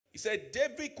He said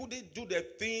David couldn't do the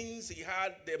things he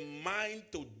had the mind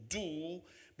to do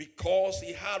because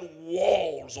he had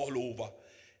walls all over.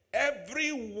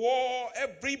 Every war,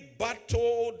 every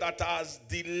battle that has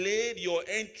delayed your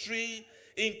entry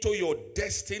into your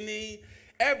destiny,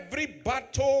 every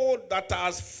battle that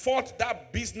has fought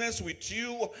that business with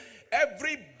you,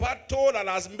 every battle that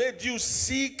has made you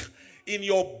sick in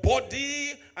your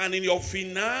body and in your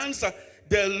finance,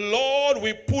 the Lord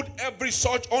will put every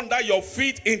such under your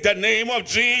feet in the name of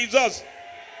Jesus.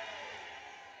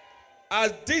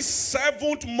 As this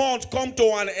 7th month come to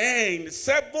an end,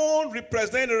 7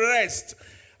 represent rest.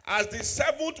 As the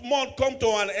 7th month come to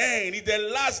an end, it's the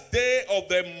last day of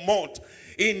the month.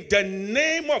 In the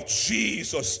name of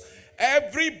Jesus,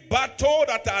 every battle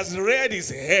that has reared its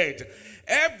head,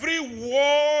 every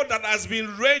war that has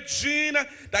been raging,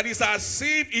 that is as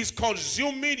if is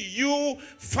consuming you,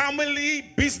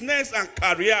 family, business, and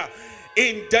career,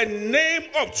 in the name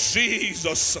of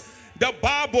Jesus, the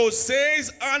Bible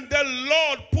says, and the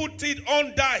Lord put it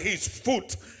under his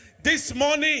foot. This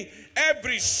morning,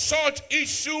 every such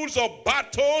issues or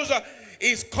battles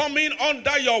is coming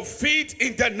under your feet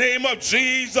in the name of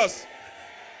Jesus.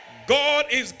 God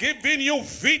is giving you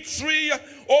victory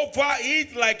over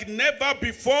it like never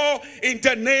before in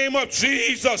the name of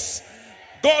Jesus.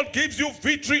 God gives you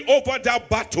victory over that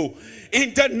battle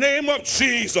in the name of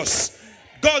Jesus.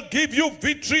 God gives you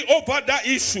victory over that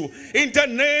issue in the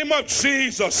name of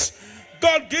Jesus.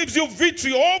 God gives you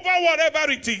victory over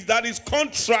whatever it is that is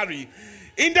contrary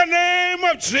in the name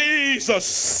of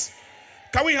Jesus.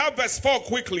 Can we have verse 4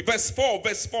 quickly? Verse 4.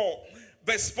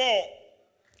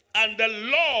 And the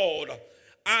Lord,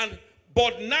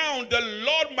 but now the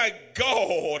Lord my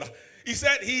God, he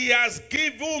said, he has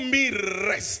given me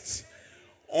rest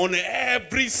on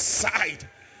every side,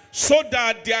 so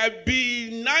that there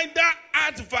be neither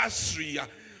adversary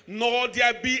nor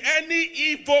there be any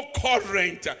evil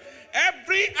current.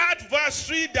 Every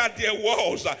adversary that there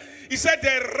was, he said,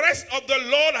 the rest of the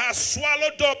Lord has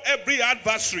swallowed up every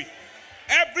adversary.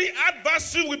 Every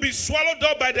adversary will be swallowed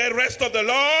up by the rest of the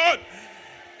Lord.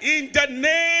 In the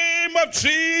name of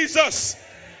Jesus,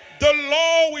 the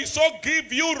Lord will so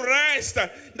give you rest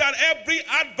that every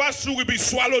adversary will be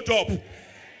swallowed up.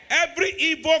 Every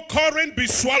evil current be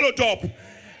swallowed up.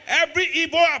 Every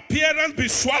evil appearance be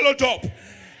swallowed up.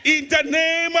 In the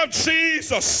name of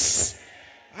Jesus.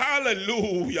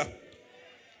 Hallelujah.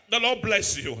 The Lord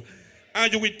bless you.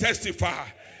 And you will testify.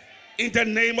 In the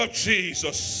name of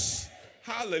Jesus.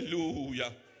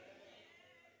 Hallelujah.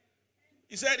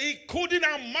 He said he couldn't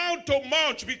amount to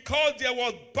much because there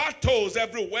was battles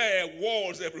everywhere,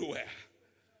 wars everywhere.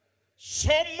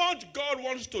 So much God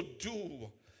wants to do.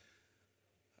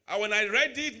 And when I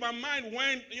read it, my mind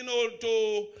went,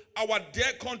 to our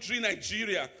dear country,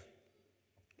 Nigeria.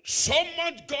 So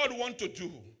much God wants to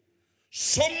do.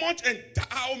 So much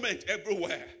endowment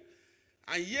everywhere.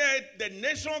 And yet the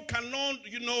nation cannot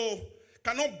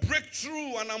break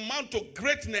through an amount of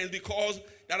greatness because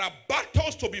there are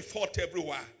battles to be fought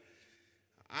everywhere.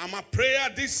 And my prayer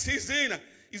this season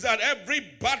is that every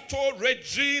battle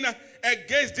raging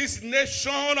against this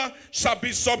nation shall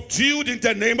be subdued in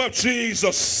the name of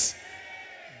Jesus.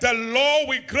 The Lord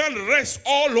will grant rest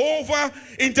all over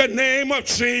in the name of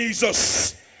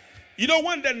Jesus. You know,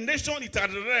 when the nation is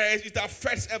at rest, it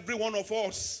affects every one of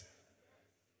us.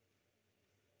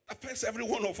 It affects every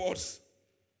one of us.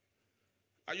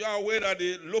 Are you aware that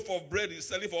the loaf of bread is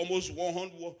selling for almost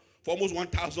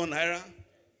 1,000 naira?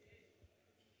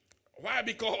 Why?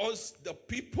 Because the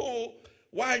people,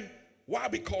 why?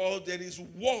 Because there is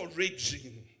war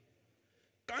raging.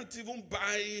 Can't even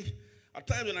buy. At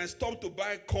times when I stop to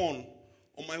buy corn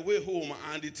on my way home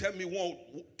and they tell me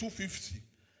 250.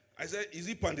 I said, is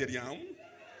it panderiam?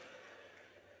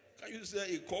 Can you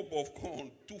say a cup of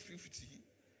corn, 250?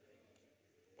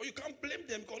 Or you can't blame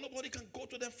them because nobody can go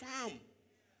to the farm.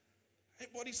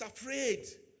 Everybody's afraid.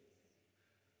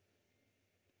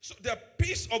 So the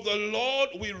peace of the Lord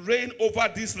will reign over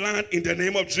this land in the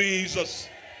name of Jesus.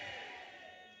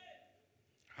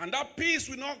 And that peace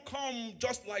will not come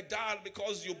just like that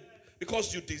because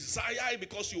you desire it,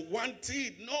 because you want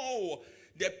it. No.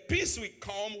 The peace will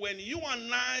come when you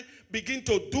and I begin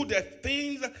to do the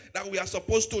things that we are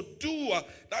supposed to do.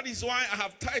 That is why I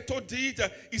have titled it,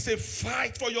 it's a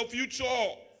fight for your future.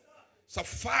 It's a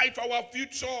fight for our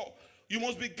future. You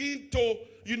must begin to,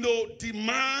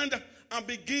 demand and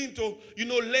begin to,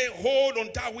 lay hold on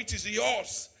that which is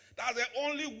yours. That's the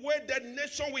only way the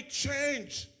nation will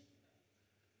change.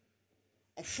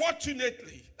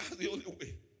 Unfortunately, that's the only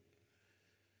way.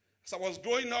 As I was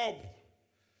growing up,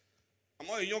 I'm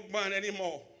not a young man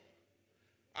anymore.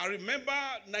 I remember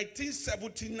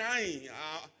 1979.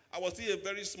 I was still a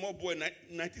very small boy.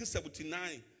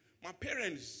 1979. My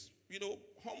parents,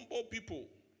 humble people.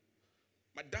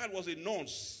 My dad was a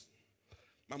nurse.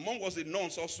 My mom was a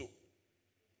nurse also.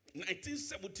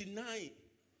 1979.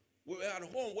 We were at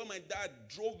home when my dad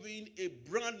drove in a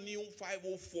brand new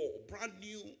 504. Brand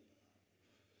new.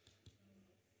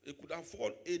 He could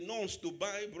afford a nurse to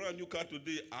buy a brand new car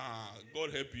today.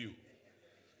 God help you.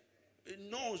 A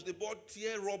nurse, they bought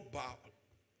tear rubber.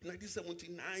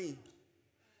 1979.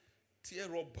 Tear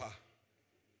rubber.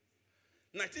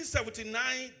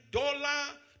 1979,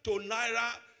 dollar to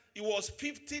naira, it was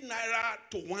 50 naira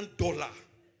to $1.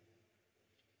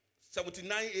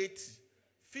 79.80.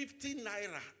 50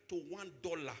 naira to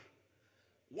 $1.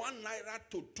 1 naira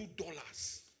to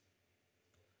 $2.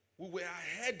 We were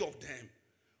ahead of them.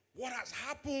 What has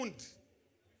happened?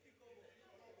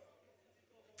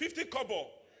 50 kobo.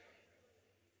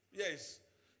 Yes.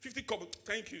 50 kobo.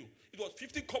 Thank you. It was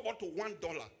 50 kobo to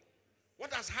 $1.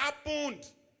 What has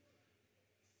happened?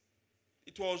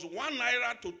 It was 1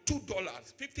 naira to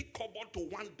 $2. 50 kobo to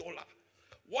 $1.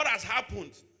 What has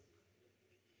happened?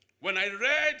 When I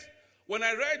read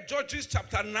Judges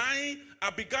chapter 9, I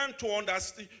began to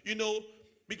understand,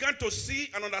 began to see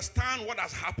and understand what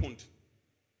has happened.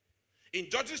 In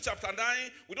Judges chapter 9,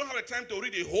 we don't have the time to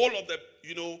read the whole of the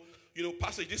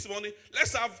passage this morning.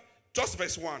 Let's have just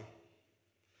verse 1.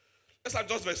 Let's have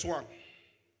just verse 1.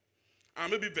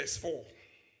 And maybe verse 4.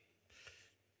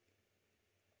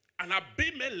 And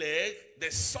Abimelech,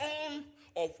 the son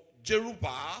of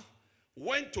Jerubbaal,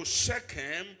 went to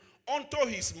Shechem unto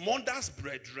his mother's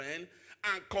brethren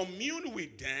and communed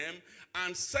with them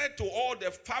and said to all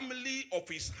the family of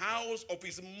his house, of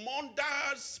his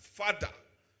mother's father.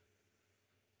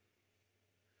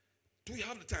 Do we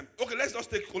have the time? Okay, let's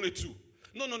just take only 2.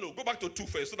 No. Go back to 2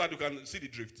 first so that you can see the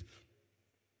drift.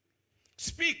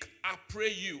 Speak, I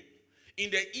pray you, in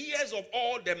the ears of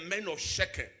all the men of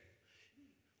Shechem,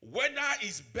 whether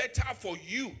it's better for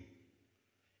you,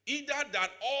 either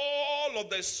that all of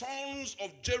the sons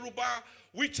of Jerubbaal,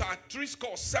 which are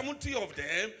 70 of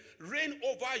them, reign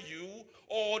over you,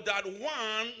 or that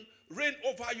one reign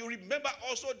over you. Remember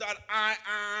also that I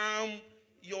am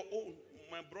your own,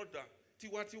 my brother.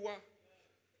 Tiwa.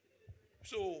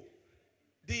 So,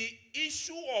 the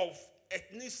issue of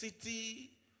ethnicity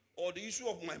or the issue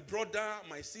of my brother,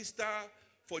 my sister,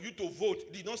 for you to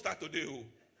vote did not start today.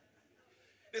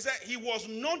 They said he was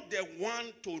not the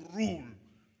one to rule.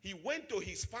 He went to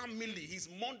his family, his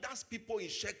mother's people in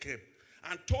Shechem,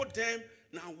 and told them,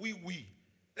 now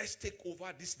let's take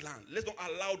over this land. Let's not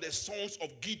allow the sons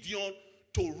of Gideon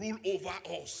to rule over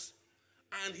us.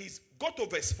 And he's got to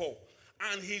verse 4.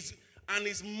 And his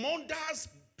mother's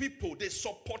people, they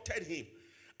supported him.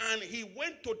 And he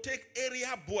went to take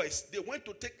area boys. They went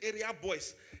to take area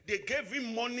boys. They gave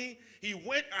him money. He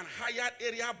went and hired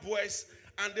area boys.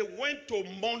 And they went to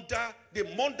murder. They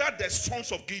murdered the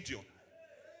sons of Gideon.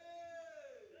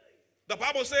 The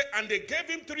Bible says, and they gave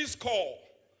him 70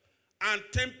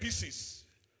 pieces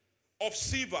of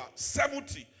silver,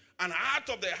 70, and out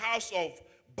of the house of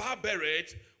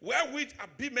Barberet, wherewith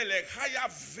Abimelech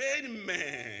hired vain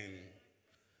men.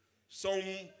 Some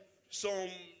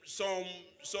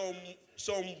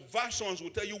versions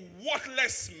will tell you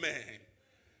worthless men.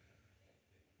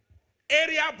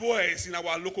 Area boys in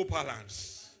our local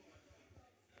parlance.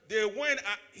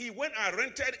 He went and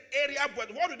rented area boys.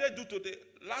 What did they do today?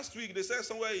 Last week they said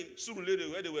somewhere in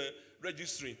Surulere where they were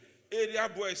registering. Area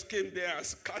boys came there and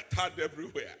scattered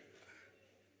everywhere.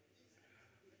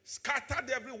 Scattered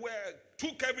everywhere.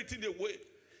 Took everything away.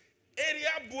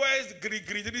 Area boys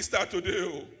didn't start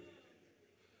today.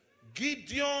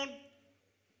 Gideon,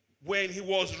 when he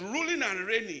was ruling and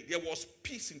reigning, there was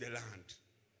peace in the land.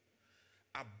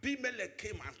 Abimelech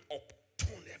came and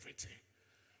upturned everything.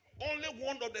 Only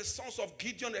one of the sons of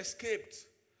Gideon escaped.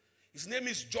 His name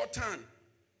is Jotham.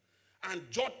 And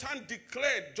Jotham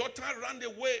ran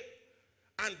away.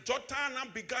 And Jotham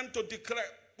began to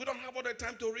declare. We don't have all the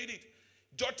time to read it.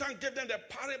 Jotham gave them the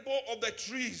parable of the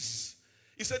trees.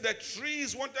 He said the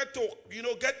trees wanted to,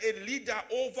 get a leader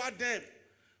over them.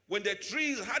 When the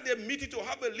trees had a meeting to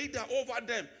have a leader over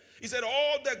them, he said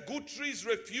all the good trees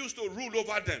refused to rule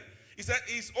over them. He said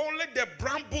it's only the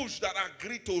brambush that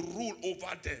agreed to rule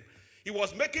over them. He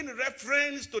was making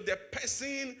reference to the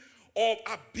person of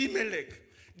Abimelech.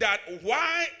 That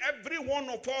why every one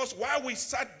of us, why we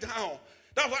sat down.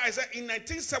 That's why I said in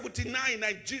 1979,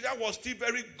 Nigeria was still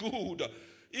very good.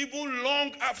 Even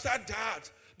long after that.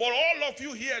 But all of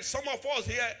you here, some of us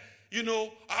here,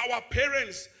 our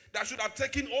parents that should have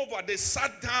taken over, they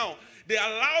sat down They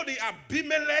allowed the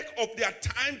Abimelech of their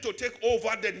time to take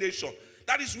over the nation.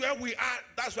 That is where we are.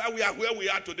 That's why we are where we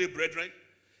are today, brethren.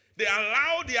 They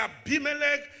allowed the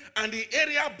Abimelech and the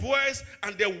area boys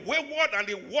and the wayward and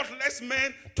the worthless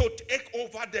men to take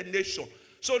over the nation.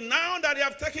 So now that they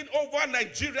have taken over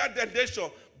Nigeria, the nation,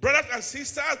 brothers and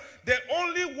sisters, the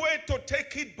only way to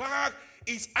take it back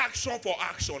is action for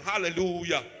action.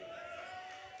 Hallelujah.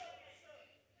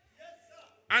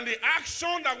 And the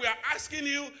action that we are asking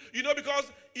you,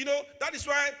 because, that is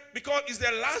why, because it's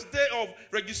the last day of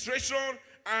registration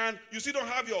and you still don't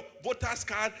have your voter's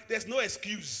card, there's no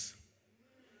excuse.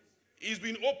 It's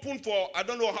been open for I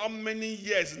don't know how many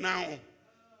years now.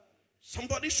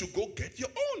 Somebody should go get your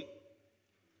own.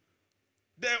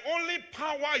 The only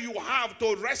power you have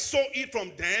to wrestle it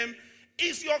from them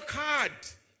is your card.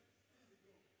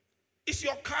 It's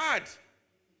your card.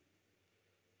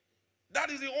 That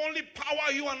is the only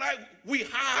power you and we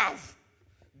have.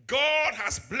 God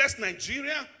has blessed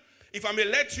Nigeria. If I may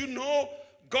let you know,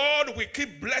 God will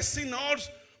keep blessing us,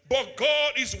 but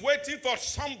God is waiting for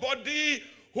somebody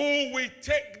who will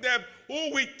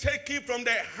take it from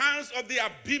the hands of the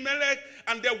Abimelech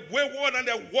and the wayward and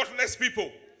the worthless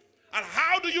people. And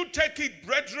how do you take it,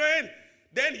 brethren?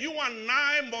 Then you and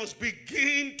I must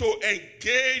begin to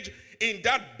engage in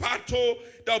that battle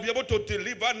that will be able to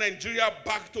deliver Nigeria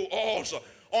back to us.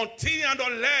 Until and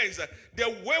unless the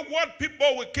wayward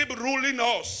people will keep ruling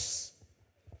us.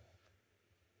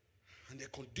 And the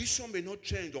condition may not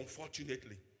change,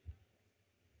 unfortunately.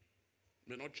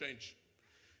 May not change.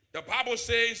 The Bible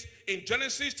says in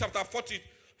Genesis chapter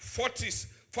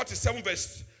 47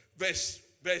 verse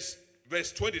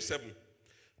 27.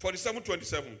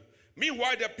 47:27.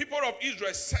 Meanwhile, the people of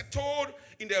Israel settled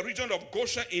in the region of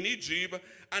Goshen in Egypt,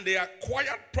 and they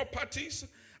acquired properties,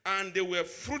 and they were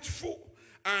fruitful,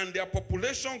 and their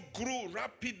population grew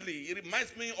rapidly. It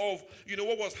reminds me of,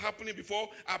 what was happening before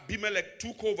Abimelech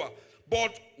took over.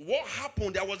 But what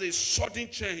happened, there was a sudden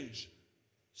change.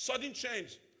 Sudden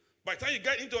change. By the time you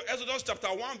get into Exodus chapter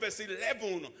 1 verse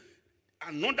 11,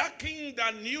 another king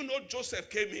that knew no Joseph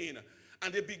came in.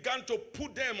 And they began to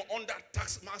put them under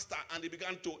taskmaster, and they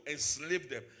began to enslave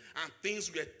them. And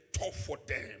things were tough for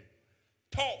them.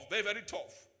 Tough, very, very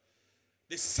tough.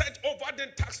 They set over the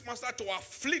taskmaster to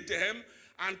afflict them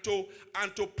and to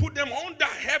put them under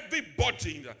heavy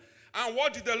burden. And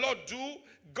what did the Lord do?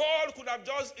 God could have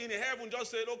just in heaven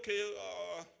just said, okay,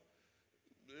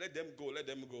 let them go, let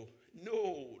them go.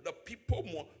 No, the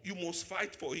people, you must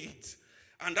fight for it.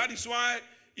 And that is why,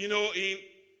 in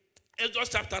Exodus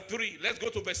chapter 3, let's go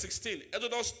to verse 16.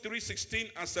 Exodus 3, 16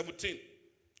 and 17.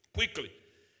 Quickly.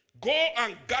 Go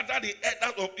and gather the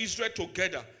elders of Israel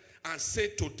together and say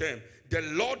to them, the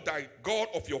Lord thy God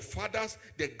of your fathers,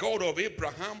 the God of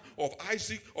Abraham, of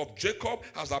Isaac, of Jacob,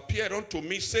 has appeared unto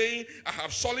me, saying, I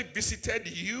have sorely visited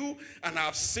you, and I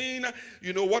have seen,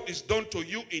 what is done to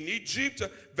you in Egypt.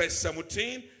 Verse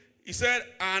 17. He said,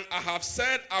 and I have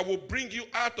said, I will bring you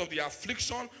out of the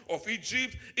affliction of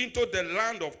Egypt into the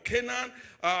land of Canaan,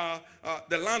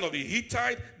 the land of the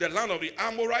Hittite, the land of the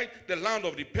Amorite, the land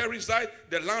of the Perizzite,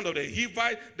 the land of the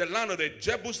Hivite, the land of the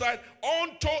Jebusite,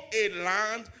 unto a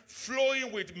land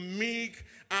flowing with milk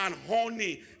and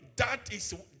honey. That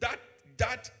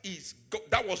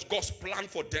was God's plan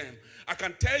for them. I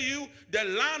can tell you, the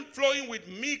land flowing with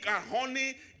milk and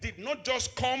honey did not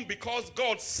just come because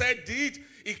God said it.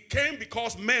 It came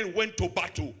because men went to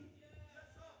battle.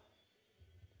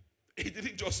 It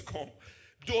didn't just come.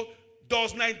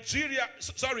 Does Nigeria,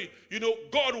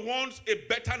 God wants a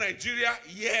better Nigeria?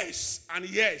 Yes, and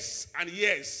yes, and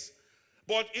yes.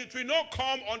 But it will not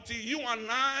come until you and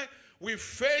I will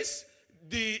face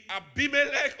the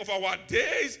Abimelech of our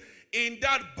days in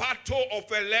that battle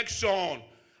of election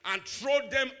and throw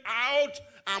them out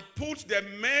and put the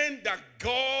men that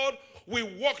God will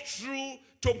walk through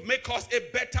to make us a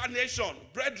better nation.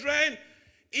 Brethren,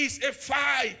 it's a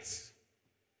fight.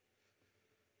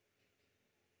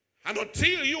 And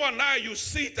until you and I, you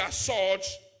see it as such,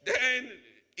 then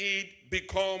it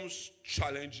becomes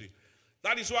challenging.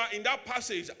 That is why in that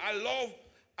passage, I love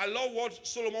what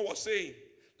Solomon was saying.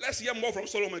 Let's hear more from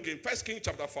Solomon again. 1 Kings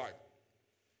chapter 5.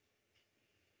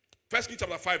 1 Kings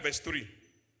chapter 5, verse 3.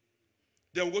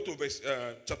 Then we'll go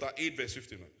to chapter 8, verse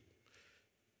 15.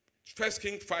 1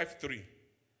 Kings 5, 3.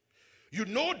 You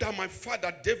know that my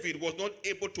father David was not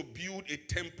able to build a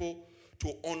temple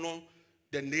to honor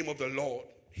the name of the Lord,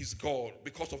 his God,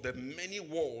 because of the many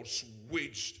wars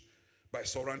waged by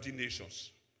surrounding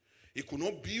nations. He could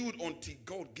not build until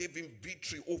God gave him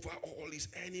victory over all his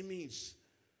enemies.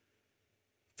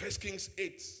 1 Kings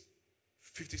 8,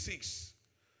 56.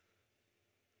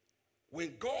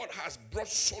 when God has brought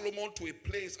Solomon to a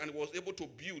place and he was able to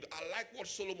build, I like what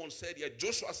Solomon said here.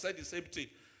 Joshua said the same thing.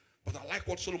 But I like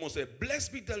what Solomon said.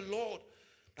 Blessed be the Lord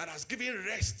that has given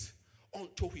rest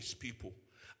unto his people,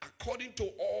 according to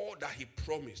all that he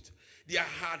promised. There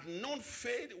had not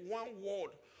failed one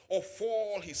word of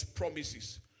all his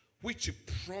promises, which he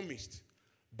promised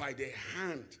by the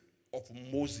hand of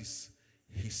Moses,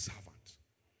 his servant.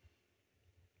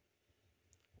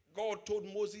 God told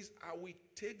Moses, I will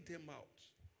take them out.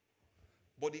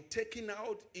 But the taking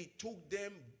out, he took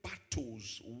them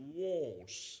battles,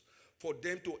 wars, for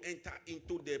them to enter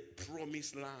into the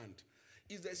promised land.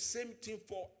 It's the same thing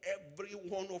for every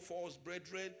one of us,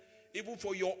 brethren. Even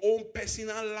for your own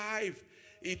personal life.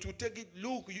 It will take it.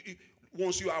 Look,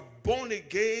 once you are born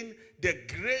again, the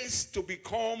grace to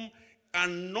become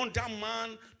another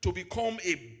man, to become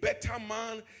a better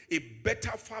man, a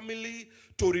better family,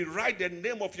 to rewrite the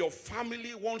name of your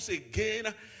family once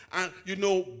again. And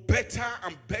better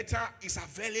and better is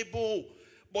available.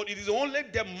 But it is only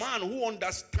the man who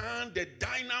understands the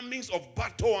dynamics of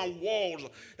battle and wars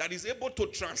that is able to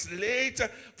translate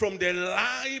from the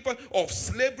life of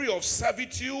slavery, of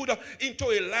servitude, into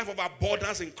a life of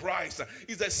abundance in Christ.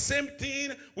 It's the same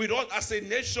thing with us as a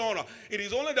nation. It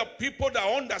is only the people that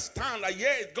understand that,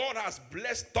 yes, God has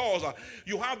blessed us.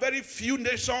 You have very few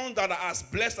nations that are as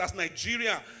blessed as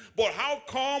Nigeria. But how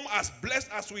come, as blessed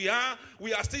as we are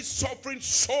still suffering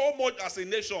so much as a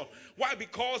nation? Why?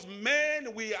 Because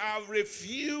men, we have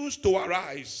refused to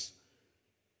arise.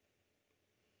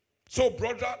 So,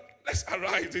 brother, let's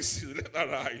arise this season. Let's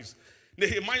arise.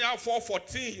 Nehemiah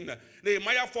 4:14.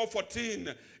 Nehemiah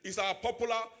 4:14 is our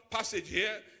popular passage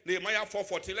here. Nehemiah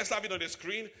 4:14. Let's have it on the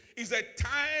screen. It's a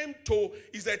time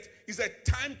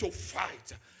to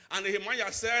fight. And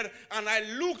Nehemiah said, and I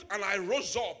looked and I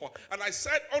rose up and I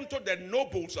said unto the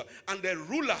nobles and the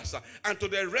rulers and to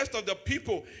the rest of the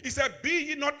people, he said, be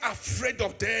ye not afraid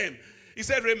of them. He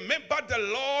said, remember the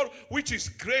Lord which is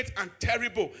great and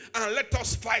terrible, and let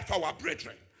us fight for our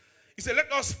brethren. He said, let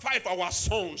us fight for our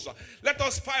sons. Let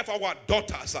us fight for our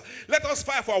daughters. Let us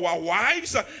fight for our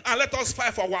wives, and let us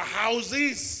fight for our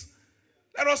houses.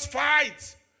 Let us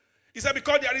fight. He said,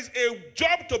 because there is a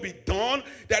job to be done,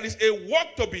 there is a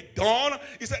work to be done.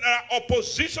 He said, there are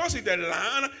oppositions in the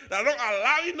land that are not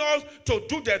allowing us to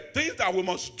do the things that we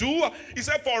must do. He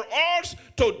said, for us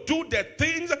to do the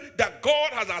things that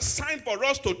God has assigned for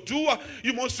us to do,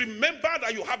 you must remember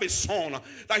that you have a son,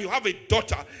 that you have a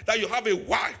daughter, that you have a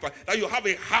wife, that you have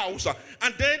a house.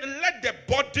 And then let the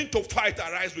burden to fight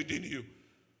arise within you.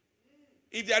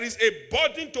 If there is a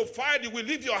burden to fight, you will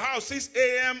leave your house 6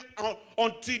 a.m.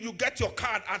 until you get your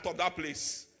card out of that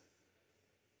place.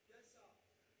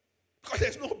 Because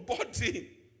there's no burden.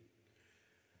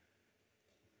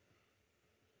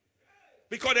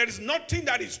 Because there is nothing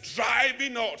that is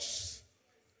driving us.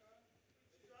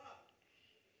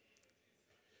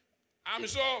 I'm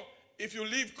sure if you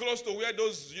live close to where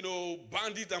those,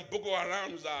 bandits and Boko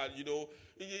Harams are,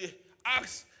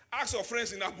 ask your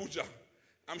friends in Abuja.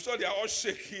 I'm sure they are all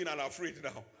shaking and afraid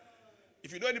now.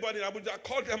 If you know anybody in Abuja,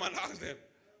 call them and ask them.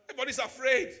 Everybody's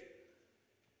afraid.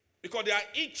 Because they are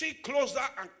inching closer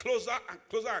and closer and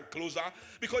closer and closer.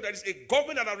 Because there is a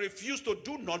government that has refused to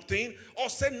do nothing or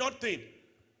say nothing.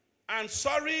 And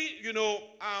sorry,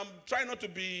 I'm trying not to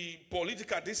be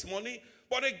political this morning.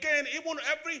 But again, even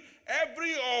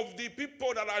every of the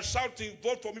people that are shouting,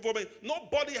 vote for me, vote for me,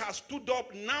 nobody has stood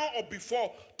up now or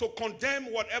before to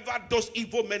condemn whatever those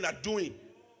evil men are doing.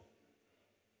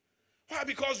 Why?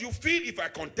 Because you feel if I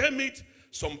condemn it,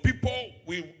 some people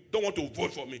don't want to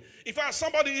vote for me. In fact,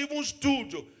 somebody even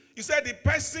stood. He said the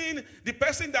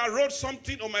person that wrote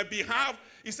something on my behalf,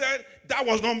 he said, that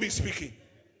was not me speaking.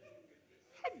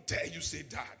 How dare you say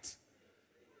that?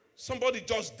 Somebody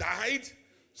just died.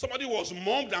 Somebody was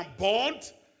murdered and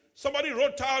burned. Somebody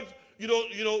wrote out,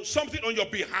 something on your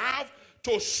behalf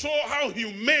to show how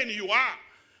humane you are.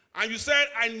 And you said,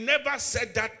 I never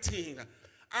said that thing.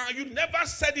 And you never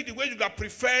said it the way you would have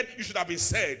preferred it should have been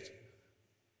said.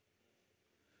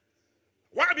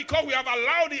 Why? Because we have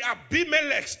allowed the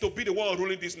Abimelechs to be the one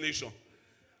ruling this nation.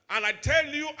 And I tell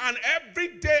you, and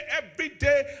every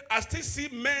day, I still see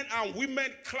men and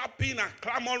women clapping and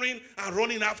clamoring and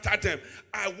running after them.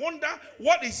 I wonder,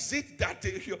 what is it that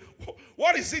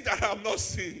I'm not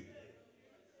seeing?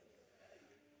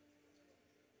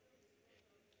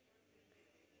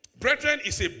 Brethren,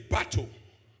 it's a battle.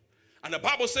 And the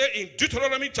Bible says in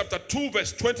Deuteronomy chapter 2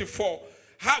 verse 24,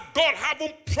 God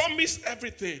having promised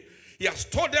everything. He has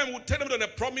told them, will take them to the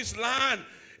promised land,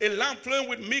 a land flowing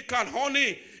with milk and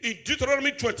honey. In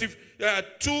Deuteronomy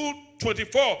 22,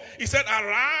 24, he said,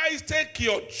 arise, take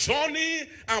your journey,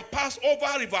 and pass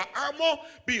over river Arnon.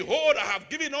 Behold, I have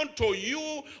given unto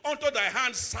you, unto thy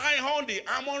hand, Sihon the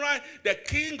Amorite, the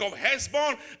king of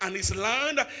Heshbon, and his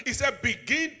land. He said,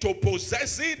 begin to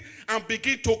possess it, and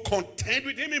begin to contend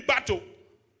with him in battle.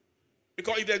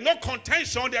 Because if there's no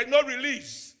contention, there's no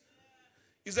release.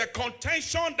 It's a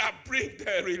contention that brings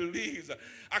the release.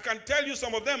 I can tell you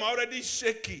some of them are already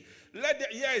shaky.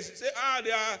 Yes, say,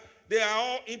 they are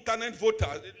all internet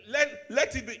voters.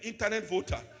 Let it be internet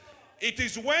voter. It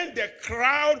is when the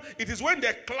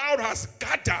cloud has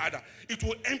gathered, it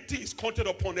will empty its content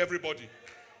upon everybody.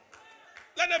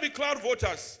 Let there be cloud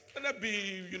voters. Let there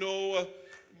be,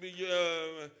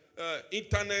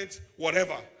 internet,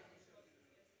 whatever.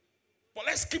 But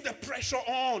let's keep the pressure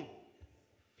on.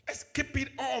 Let's keep it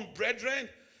on, brethren.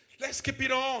 Let's keep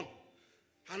it on.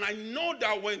 And I know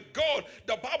that when God,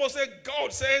 the Bible says,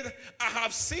 God says, I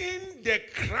have seen the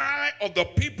cry of the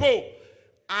people,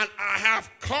 and I have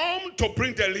come to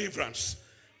bring deliverance.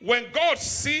 When God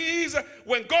sees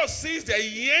the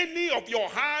yearning of your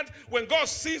heart, when God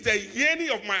sees the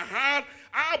yearning of my heart,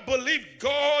 I believe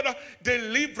God,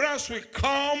 deliverance will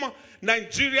come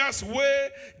Nigeria's way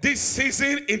this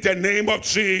season in the name of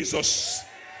Jesus.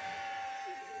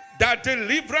 That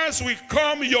deliverance will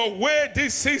come your way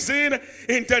this season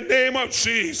in the name of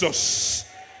Jesus.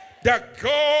 That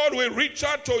God will reach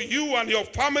out to you and your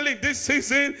family this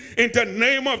season in the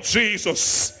name of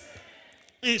Jesus.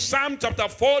 In Psalm chapter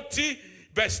 40,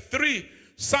 verse 3.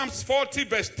 Psalms 40,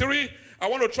 verse 3. I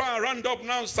want to try and round up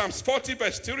now. Psalms 40,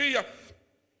 verse 3.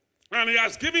 And he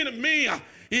has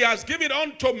given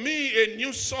unto me a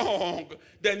new song,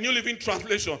 the New Living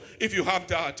Translation, if you have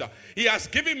that. He has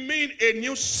given me a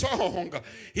new song.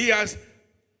 He has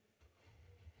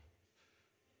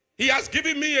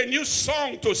given me a new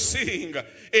song to sing,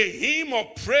 a hymn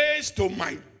of praise to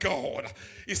my God.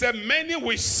 He said, many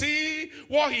will see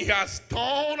what he has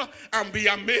done and be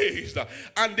amazed,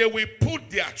 and they will put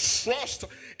their trust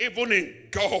even in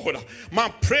God. My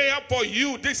prayer for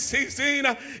you this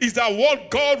season is that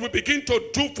what God will begin to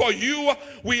do for you,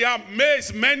 we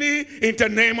amaze many in the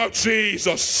name of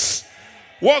Jesus.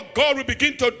 What God will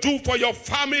begin to do for your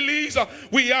families,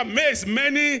 we amaze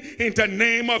many in the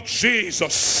name of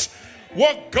Jesus.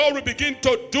 What God will begin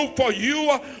to do for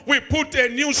you, we put a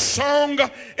new song and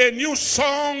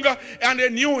a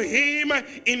new hymn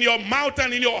in your mouth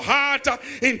and in your heart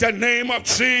in the name of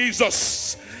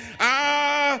Jesus.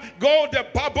 God, the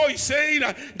Bible is saying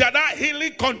that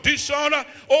healing condition,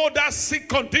 that sick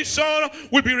condition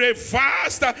will be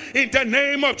reversed in the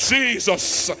name of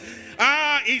Jesus.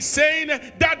 He's saying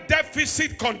that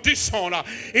deficit condition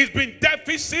has been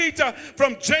deficit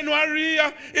from January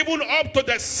even up to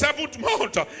the 7th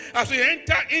month. As we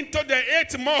enter into the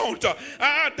 8th month,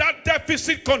 that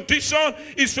deficit condition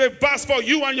is reversed for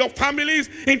you and your families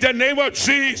in the name of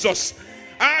Jesus.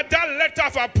 That letter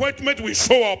of appointment will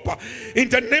show up in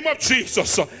the name of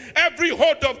Jesus. Every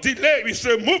hold of delay is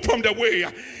removed from the way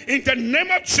in the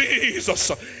name of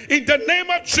Jesus. In the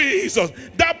name of Jesus,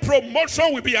 that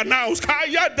promotion will be announced.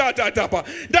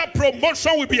 That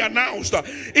promotion will be announced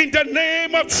in the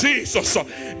name of Jesus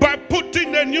by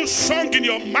putting a new song in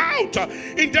your mouth.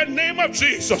 In the name of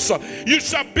Jesus, you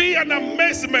shall be an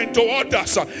amazement to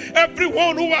others.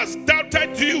 Everyone who has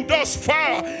doubted you thus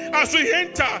far, as we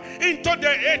enter into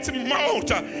the 8th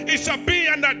month, it shall be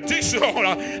an addition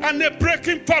and a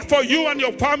breaking forth for you and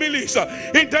your families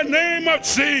in the name of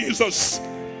Jesus.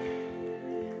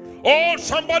 Oh,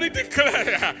 somebody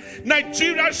declare,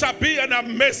 Nigeria shall be an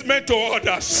amazement to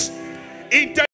others. In the